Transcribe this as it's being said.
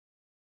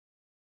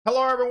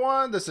Hello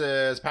everyone, this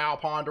is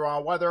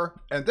ponderonweather.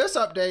 In this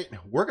update,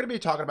 we're going to be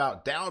talking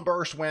about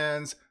downburst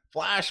winds,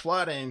 flash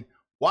flooding,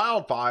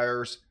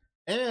 wildfires,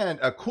 and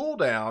a cool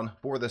down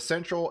for the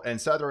central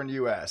and southern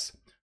US.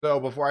 So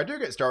before I do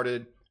get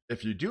started,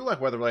 if you do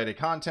like weather related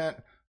content,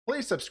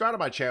 please subscribe to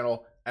my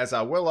channel as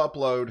I will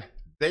upload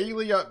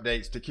daily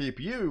updates to keep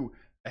you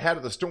ahead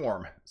of the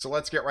storm. So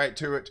let's get right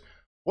to it.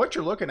 What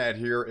you're looking at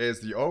here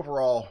is the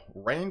overall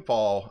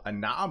rainfall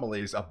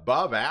anomalies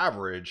above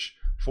average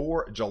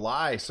for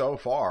July so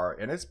far,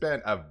 and it's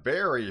been a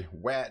very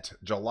wet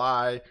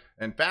July.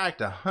 In fact,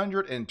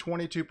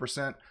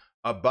 122%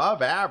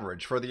 above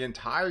average for the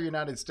entire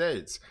United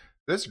States.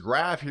 This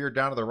graph here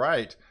down to the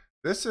right,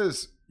 this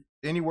is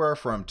anywhere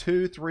from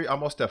 2, 3,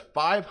 almost to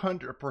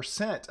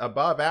 500%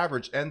 above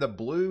average in the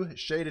blue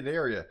shaded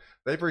area.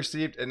 They've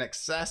received an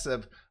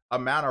excessive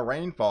amount of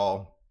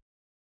rainfall,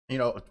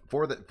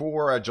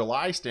 for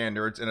July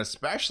standards, and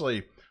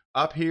especially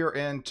up here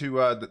into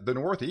the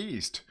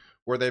Northeast,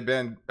 where they've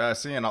been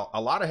seeing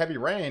a lot of heavy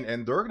rain,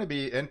 and they're going to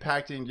be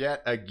impacting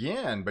yet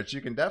again. But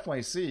you can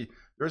definitely see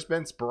there's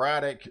been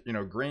sporadic,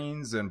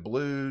 greens and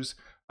blues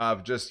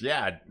of just,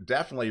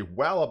 definitely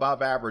well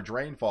above average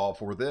rainfall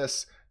for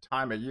this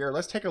time of year.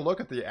 Let's take a look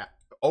at the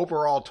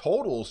overall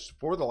totals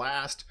for the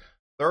last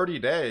 30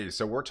 days.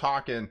 So we're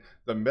talking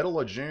the middle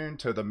of June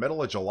to the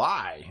middle of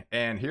July.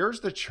 And here's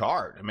the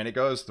chart. I mean, it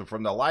goes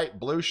from the light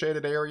blue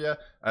shaded area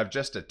of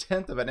just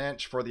 1/10 of an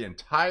inch for the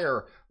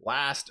entire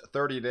last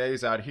 30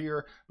 days out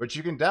here. But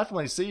you can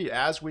definitely see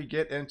as we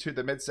get into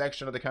the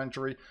midsection of the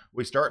country,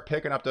 we start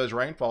picking up those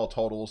rainfall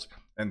totals.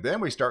 And then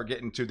we start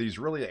getting to these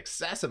really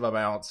excessive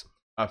amounts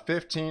of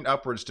 15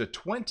 upwards to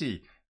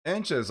 20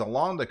 inches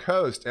along the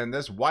coast in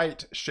this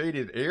white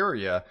shaded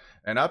area.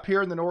 And up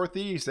here in the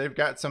Northeast, they've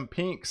got some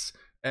pinks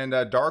and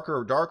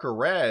darker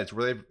reds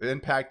where they've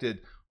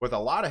impacted with a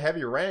lot of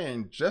heavy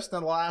rain just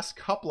in the last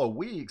couple of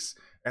weeks.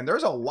 And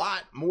there's a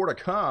lot more to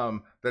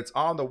come that's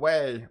on the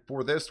way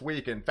for this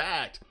week. In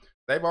fact,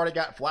 they've already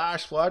got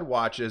flash flood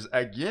watches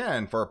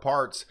again for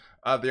parts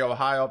of the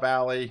Ohio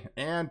Valley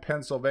and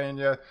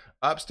Pennsylvania,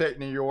 upstate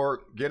New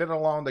York, getting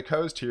along the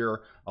coast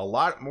here. A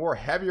lot more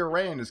heavier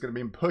rain is going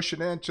to be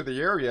pushing into the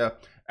area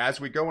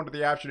as we go into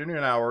the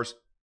afternoon hours,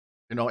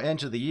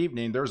 into the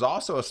evening. There's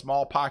also a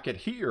small pocket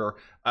here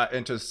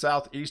into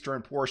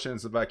southeastern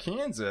portions of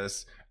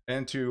Kansas,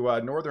 into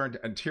northern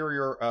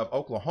interior of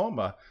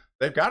Oklahoma.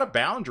 They've got a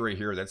boundary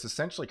here that's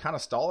essentially kind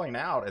of stalling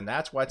out, and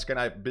that's what's going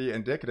to be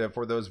indicative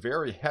for those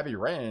very heavy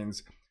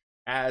rains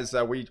as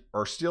we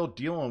are still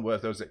dealing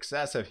with those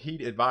excessive heat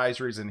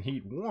advisories and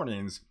heat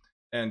warnings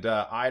in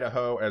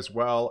Idaho as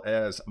well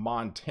as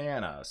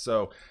Montana.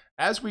 So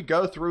as we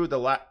go through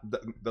the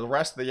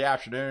rest of the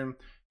afternoon,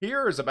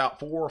 here is about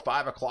 4 or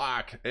 5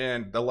 o'clock,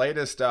 and the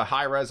latest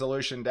high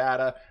resolution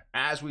data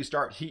as we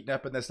start heating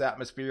up in this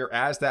atmosphere,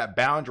 as that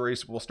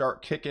boundaries will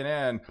start kicking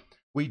in,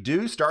 we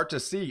do start to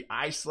see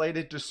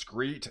isolated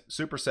discrete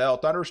supercell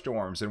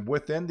thunderstorms. And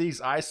within these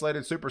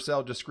isolated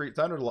supercell discrete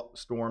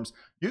thunderstorms,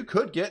 you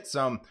could get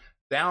some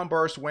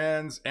downburst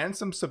winds and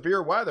some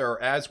severe weather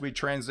as we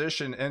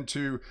transition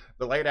into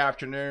the late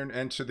afternoon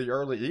into the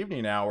early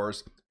evening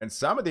hours. And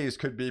some of these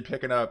could be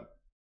picking up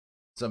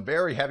some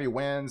very heavy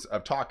winds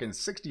of talking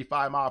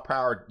 65 mile per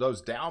hour,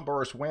 those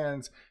downburst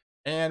winds.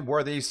 And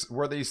where these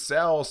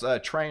cells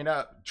train,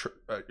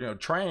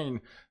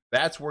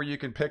 that's where you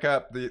can pick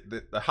up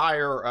the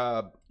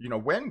higher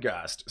wind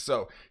gust.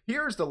 So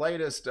here's the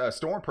latest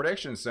storm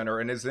prediction center,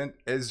 and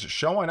is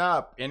showing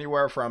up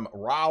anywhere from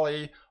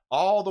Raleigh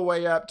all the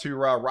way up to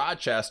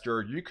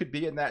Rochester. You could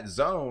be in that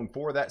zone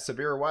for that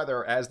severe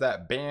weather as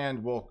that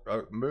band will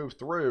move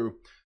through.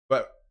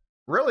 But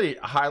really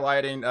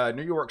highlighting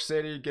New York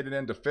City, getting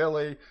into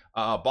Philly,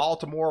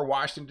 Baltimore,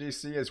 Washington,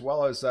 D.C., as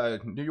well as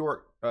New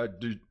York,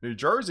 New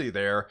Jersey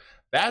there.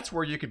 That's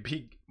where you could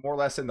peak more or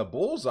less in the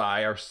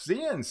bullseye, or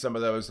seeing some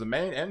of those. The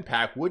main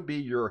impact would be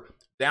your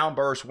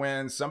downburst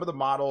winds. Some of the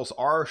models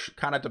are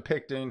kind of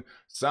depicting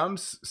some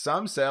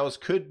cells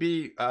could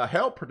be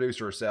hail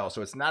producer cells.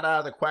 So it's not out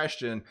of the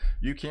question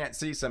you can't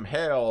see some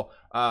hail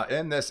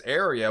in this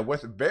area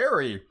with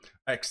very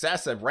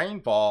excessive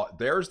rainfall.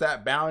 There's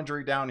that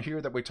boundary down here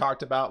that we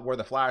talked about where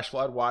the flash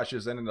flood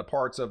watches and in the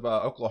parts of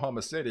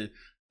Oklahoma City.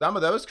 Some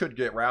of those could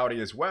get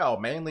rowdy as well.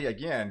 Mainly,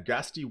 again,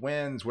 gusty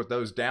winds with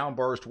those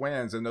downburst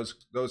winds and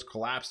those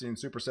collapsing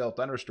supercell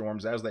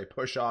thunderstorms as they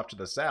push off to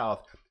the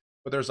south.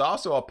 But there's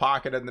also a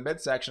pocket in the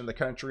midsection of the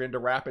country into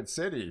Rapid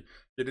City,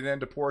 getting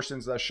into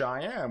portions of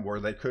Cheyenne,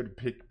 where they could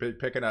be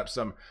picking up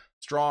some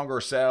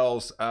stronger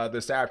cells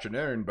this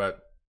afternoon. But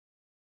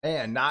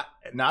man, not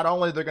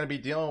only they're going to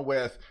be dealing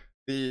with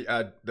the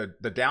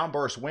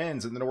downburst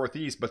winds in the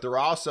Northeast, but there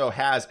also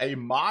has a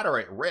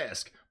moderate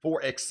risk for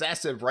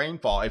excessive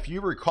rainfall. If you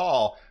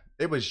recall,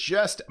 it was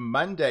just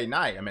Monday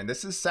night. I mean,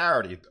 this is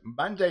Saturday.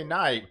 Monday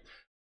night,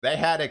 they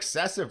had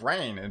excessive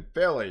rain in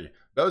Philly.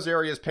 Those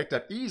areas picked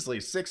up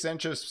easily 6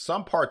 inches.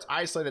 Some parts,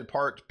 isolated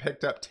parts,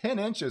 picked up 10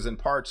 inches in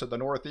parts of the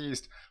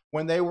Northeast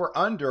when they were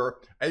under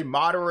a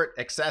moderate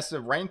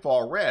excessive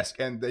rainfall risk.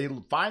 And they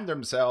find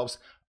themselves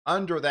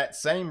under that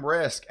same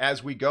risk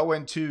as we go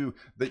into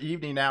the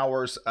evening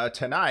hours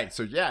tonight.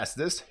 So yes,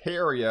 this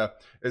area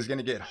is going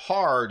to get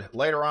hard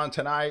later on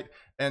tonight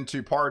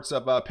into parts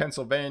of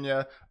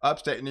Pennsylvania,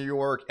 upstate New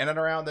York, and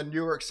around the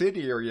New York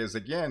City areas.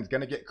 Again,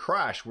 going to get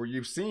crushed, where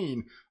you've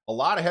seen a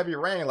lot of heavy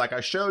rain, like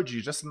I showed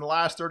you, just in the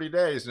last 30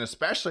 days, and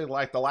especially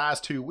like the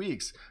last 2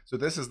 weeks. So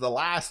this is the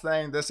last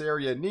thing this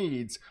area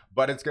needs,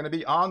 but it's going to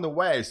be on the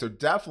way. So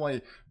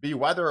definitely be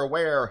weather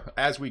aware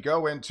as we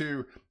go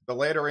into the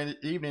later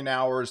evening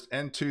hours,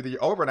 into the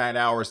overnight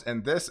hours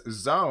in this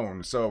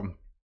zone. So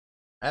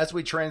as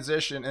we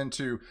transition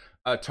into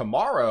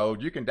tomorrow,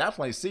 you can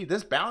definitely see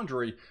this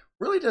boundary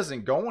really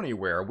doesn't go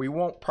anywhere. We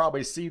won't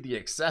probably see the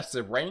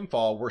excessive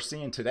rainfall we're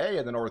seeing today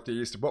in the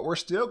Northeast, but we're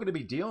still going to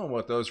be dealing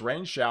with those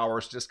rain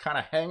showers just kind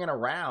of hanging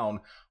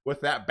around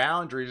with that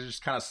boundary,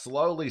 just kind of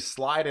slowly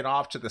sliding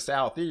off to the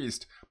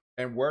southeast.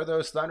 And where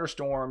those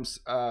thunderstorms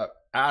out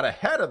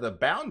ahead of the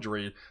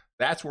boundary,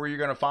 that's where you're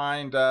going to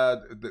find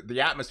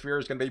the atmosphere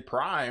is going to be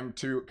primed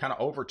to kind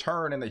of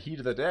overturn in the heat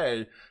of the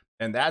day.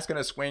 And that's going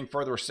to swing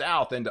further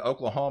south into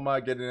Oklahoma,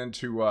 getting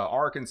into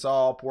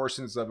Arkansas,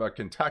 portions of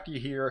Kentucky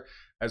here,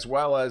 as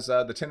well as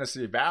the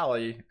Tennessee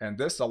Valley. And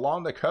this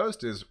along the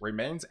coast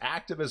remains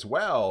active as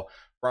well,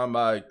 from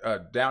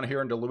down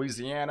here into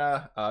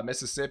Louisiana,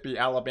 Mississippi,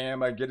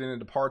 Alabama, getting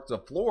into parts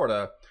of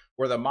Florida,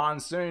 where the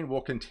monsoon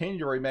will continue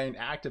to remain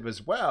active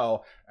as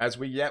well, as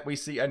we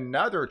see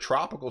another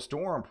tropical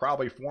storm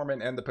probably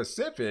forming in the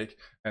Pacific,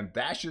 and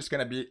that's just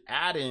going to be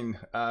adding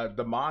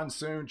the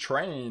monsoon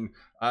train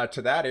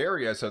to that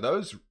area. So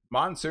those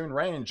monsoon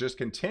rains just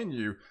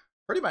continue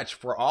pretty much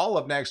for all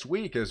of next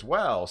week as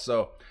well.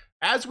 So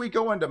as we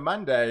go into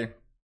Monday,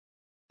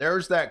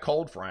 there's that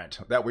cold front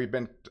that we've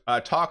been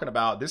talking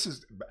about. This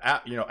is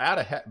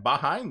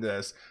behind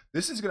this.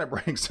 This is going to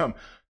bring some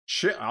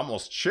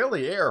almost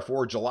chilly air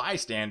for July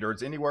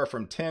standards, anywhere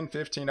from 10,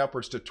 15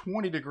 upwards to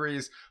 20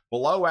 degrees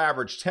below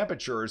average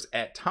temperatures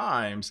at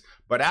times.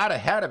 But out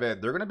ahead of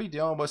it, they're going to be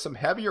dealing with some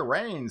heavier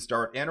rains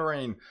start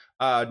entering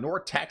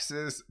North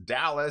Texas,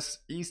 Dallas,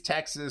 East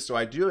Texas. So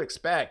I do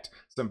expect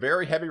some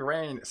very heavy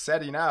rain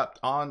setting up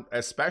on,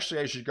 especially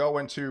as you go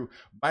into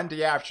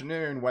Monday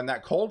afternoon when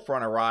that cold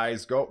front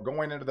arrives,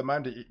 going into the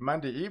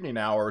Monday evening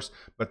hours.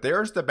 But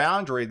there's the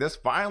boundary. This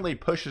finally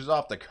pushes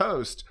off the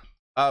coast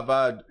of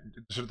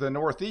the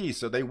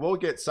Northeast, so they will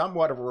get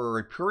somewhat of a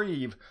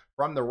reprieve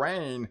from the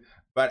rain.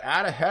 But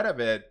out ahead of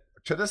it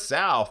to the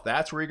south,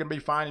 that's where you're going to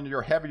be finding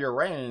your heavier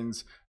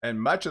rains,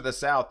 and much of the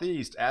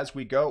Southeast as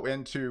we go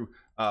into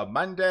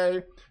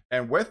Monday.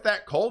 And with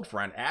that cold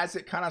front, as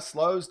it kind of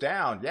slows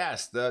down,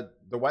 yes, the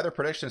Weather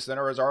Prediction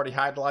Center has already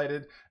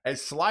highlighted a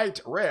slight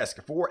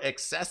risk for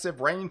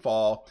excessive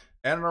rainfall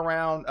in and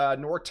around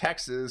North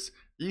Texas,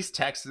 East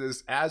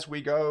Texas, as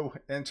we go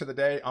into the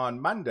day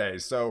on Monday.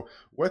 So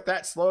with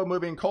that slow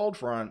moving cold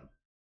front,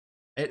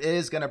 it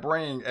is going to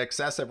bring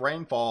excessive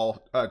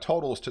rainfall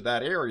totals to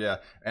that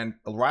area, and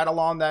right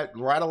along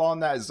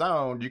that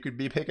zone, you could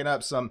be picking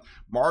up some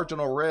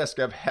marginal risk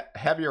of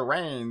heavier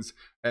rains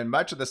in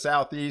much of the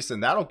Southeast,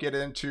 and that'll get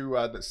into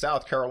the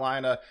South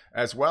Carolina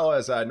as well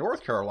as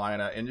North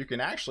Carolina. And you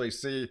can actually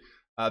see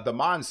the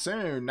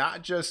monsoon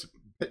not just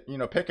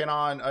picking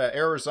on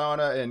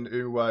Arizona and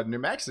New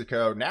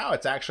Mexico. Now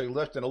it's actually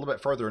lifting a little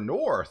bit further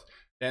north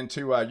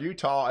into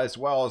Utah as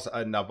well as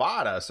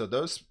Nevada. So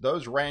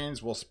those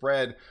rains will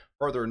spread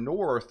further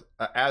north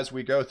as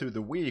we go through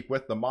the week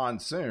with the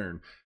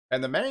monsoon.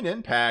 And the main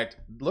impact,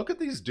 look at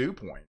these dew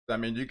points. I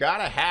mean, you got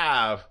to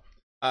have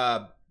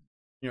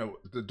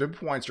the dew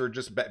points are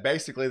just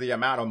basically the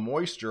amount of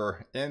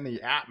moisture in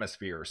the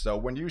atmosphere. So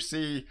when you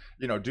see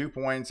dew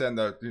points in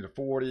the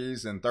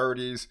 40s and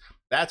 30s,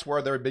 that's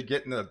where they've been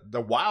getting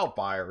the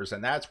wildfires,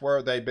 and that's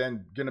where they've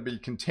been going to be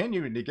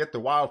continuing to get the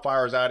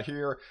wildfires out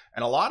here,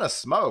 and a lot of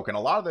smoke. And a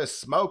lot of this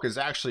smoke is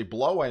actually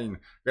going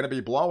to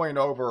be blowing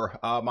over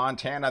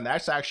Montana, and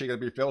that's actually going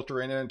to be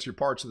filtering into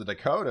parts of the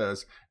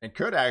Dakotas, and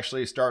could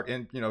actually start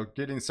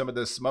getting some of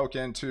this smoke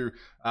into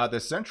the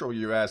central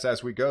U.S.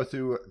 as we go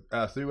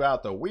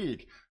throughout the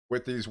week.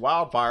 With these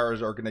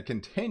wildfires are going to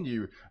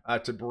continue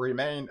to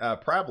remain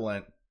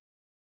prevalent.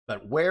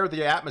 But where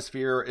the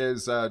atmosphere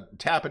is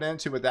tapping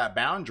into with that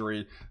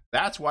boundary,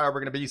 that's why we're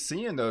going to be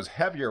seeing those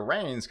heavier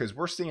rains, because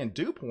we're seeing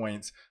dew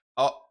points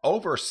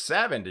over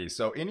 70.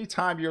 So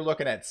anytime you're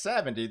looking at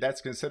 70,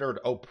 that's considered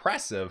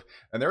oppressive,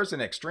 and there's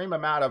an extreme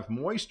amount of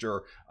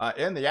moisture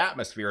in the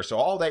atmosphere. So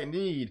all they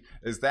need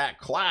is that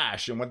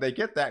clash, and when they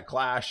get that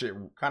clash, it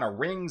kind of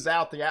wrings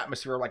out the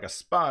atmosphere like a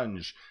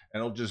sponge,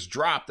 and it'll just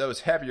drop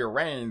those heavier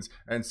rains.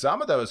 And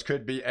some of those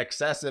could be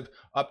excessive,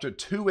 up to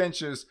 2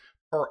 inches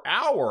per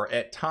hour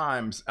at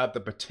times, of the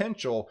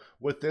potential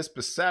with this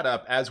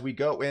setup as we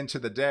go into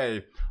the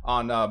day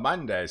on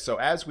Monday. So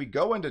as we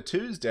go into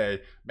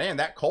Tuesday, man,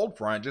 that cold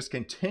front just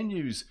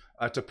continues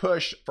to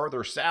push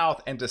further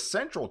south into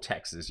central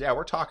Texas. Yeah,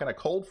 we're talking a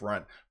cold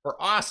front for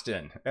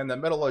Austin in the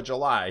middle of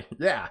July.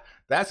 Yeah,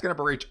 that's going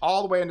to reach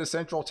all the way into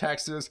central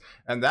Texas,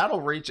 and that'll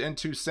reach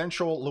into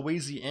central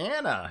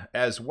Louisiana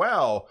as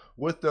well,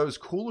 with those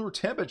cooler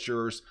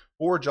temperatures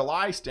for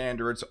July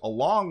standards,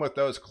 along with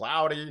those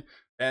cloudy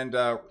and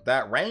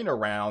that rain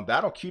around,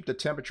 that'll keep the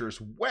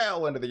temperatures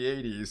well into the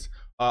 80s.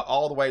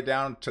 All the way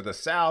down to the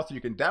south,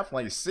 you can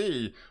definitely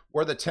see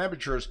where the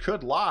temperatures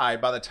could lie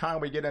by the time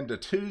we get into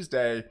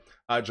Tuesday,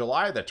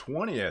 July the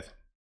 20th.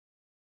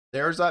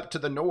 There's up to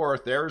the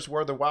north, there's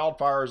where the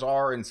wildfires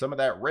are, and some of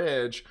that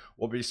ridge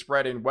will be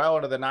spreading well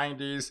into the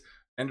 90s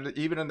and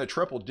even in the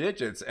triple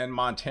digits in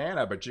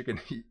Montana. But you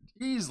can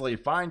easily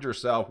find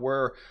yourself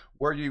where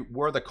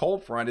the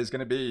cold front is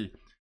going to be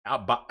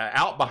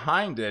out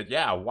behind it.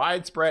 Yeah,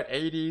 widespread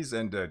 80s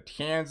into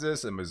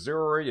Kansas and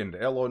Missouri and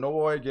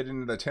Illinois,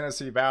 getting into the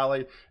Tennessee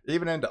Valley,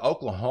 even into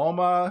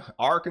Oklahoma,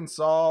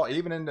 Arkansas,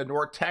 even into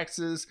North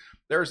Texas.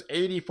 There's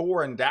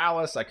 84 in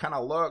Dallas. I kind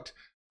of looked.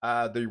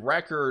 The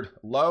record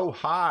low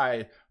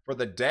high for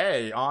the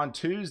day on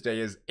Tuesday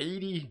is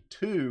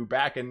 82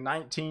 back in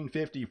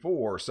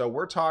 1954. So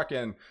we're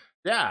talking,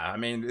 yeah, I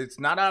mean, it's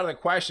not out of the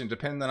question,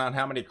 depending on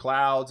how many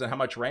clouds and how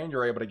much rain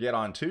you're able to get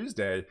on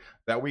Tuesday,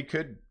 that we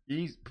could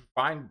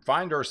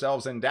find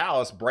ourselves in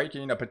Dallas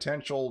breaking a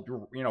potential,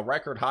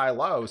 record high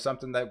low,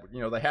 something that,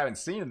 they haven't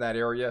seen in that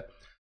area,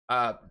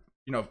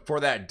 for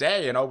that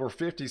day in over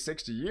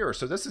 50-60 years.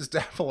 So this is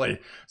definitely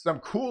some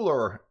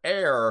cooler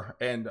air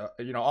and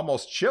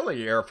almost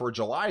chilly air for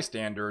July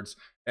standards,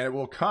 and it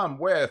will come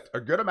with a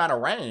good amount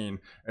of rain.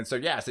 And so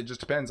yes, it just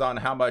depends on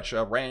how much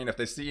rain. If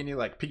they see any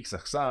like peaks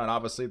of sun,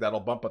 obviously that'll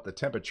bump up the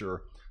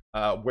temperature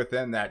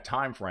within that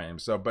time frame.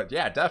 So but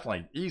yeah,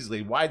 definitely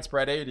easily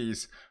widespread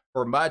 80s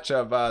for much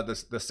of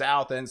the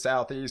south and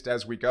southeast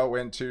as we go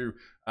into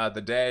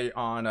the day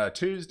on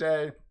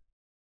Tuesday.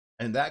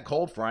 And that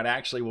cold front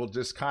actually will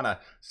just kind of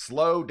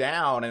slow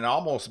down and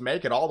almost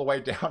make it all the way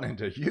down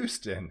into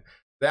Houston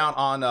down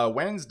on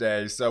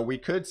Wednesday. So we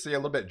could see a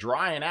little bit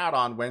drying out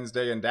on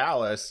Wednesday in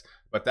Dallas,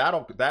 but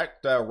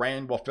that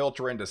rain will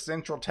filter into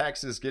central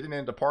Texas, getting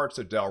into parts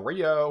of Del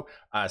Rio,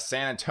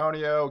 San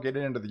Antonio,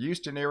 getting into the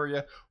Houston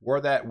area,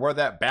 where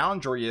that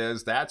boundary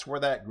is. That's where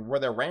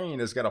the rain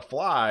is going to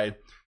fly.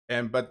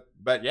 And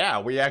but yeah,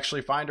 we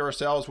actually find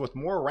ourselves with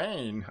more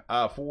rain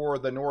for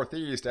the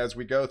Northeast as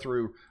we go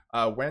through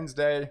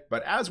Wednesday.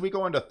 But as we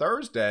go into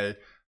Thursday,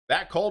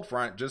 that cold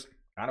front just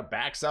kind of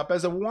backs up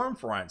as a warm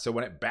front. So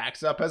when it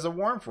backs up as a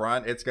warm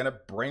front, it's going to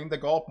bring the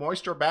Gulf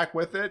moisture back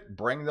with it,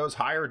 bring those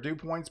higher dew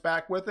points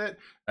back with it.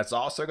 That's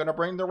also going to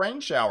bring the rain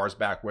showers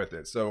back with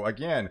it. So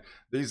again,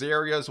 these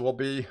areas will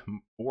be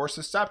more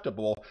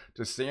susceptible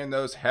to seeing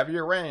those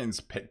heavier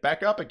rains pick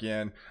back up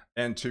again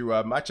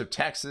into much of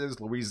Texas,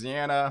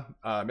 Louisiana,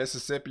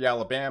 Mississippi,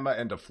 Alabama,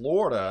 into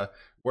Florida,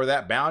 where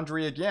that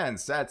boundary again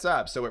sets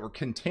up. So it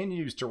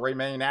continues to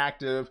remain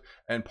active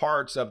in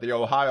parts of the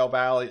Ohio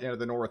Valley into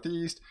the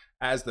Northeast,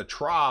 as the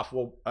trough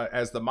will,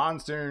 as the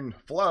monsoon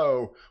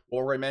flow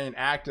will remain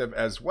active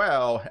as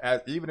well,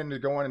 as even into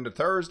going into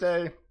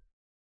Thursday.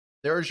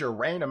 There's your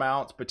rain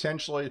amounts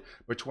potentially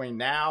between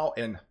now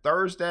and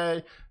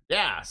Thursday.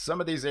 Yeah, some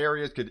of these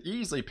areas could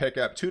easily pick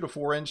up 2 to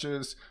 4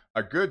 inches,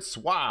 a good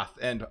swath,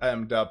 and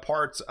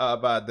parts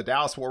of the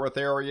Dallas-Fort Worth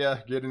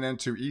area, getting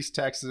into East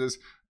Texas,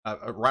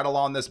 right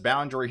along this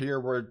boundary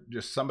here, where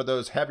just some of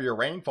those heavier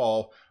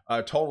rainfall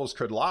totals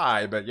could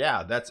lie. But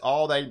yeah, that's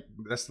the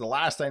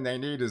last thing they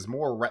need is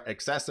more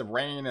excessive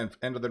rain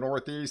into the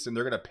Northeast, and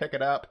they're going to pick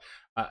it up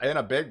in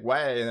a big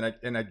way.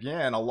 And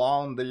again,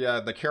 along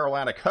the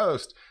Carolina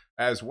coast,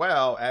 as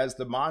well as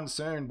the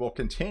monsoon will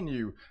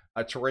continue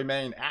to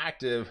remain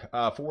active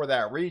for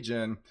that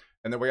region.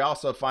 And then we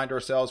also find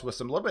ourselves with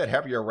some little bit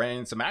heavier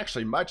rain, some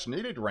actually much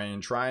needed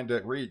rain trying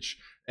to reach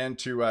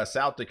into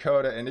South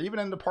Dakota and even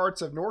into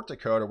parts of North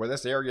Dakota, where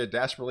this area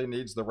desperately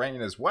needs the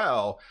rain as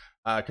well,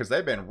 because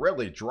they've been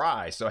really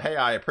dry. So hey,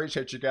 I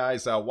appreciate you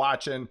guys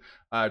watching.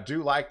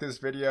 Do like this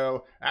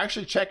video.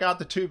 Actually check out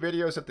the 2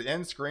 videos at the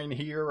end screen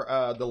here,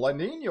 the La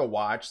Nina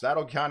watch.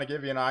 That'll kind of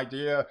give you an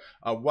idea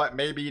of what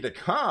may be to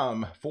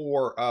come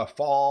for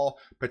fall,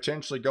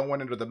 potentially going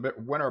into the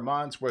winter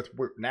months, with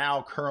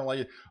now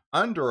currently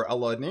under a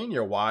La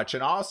Nina watch.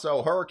 And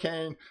also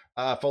Hurricane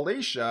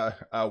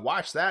Felicia,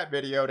 watch that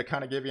video to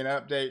kind of give you an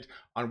update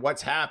on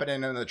what's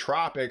happening in the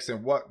tropics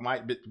and what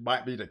might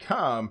be to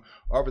come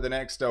over the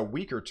next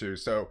week or 2.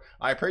 So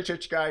I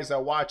appreciate you guys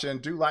watching.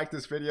 Do like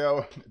this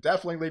video.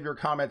 Definitely leave your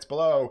comments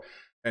below,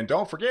 and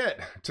don't forget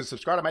to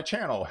subscribe to my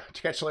channel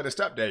to catch the latest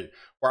update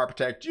where I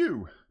protect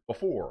you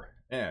before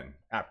and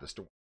after the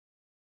storm.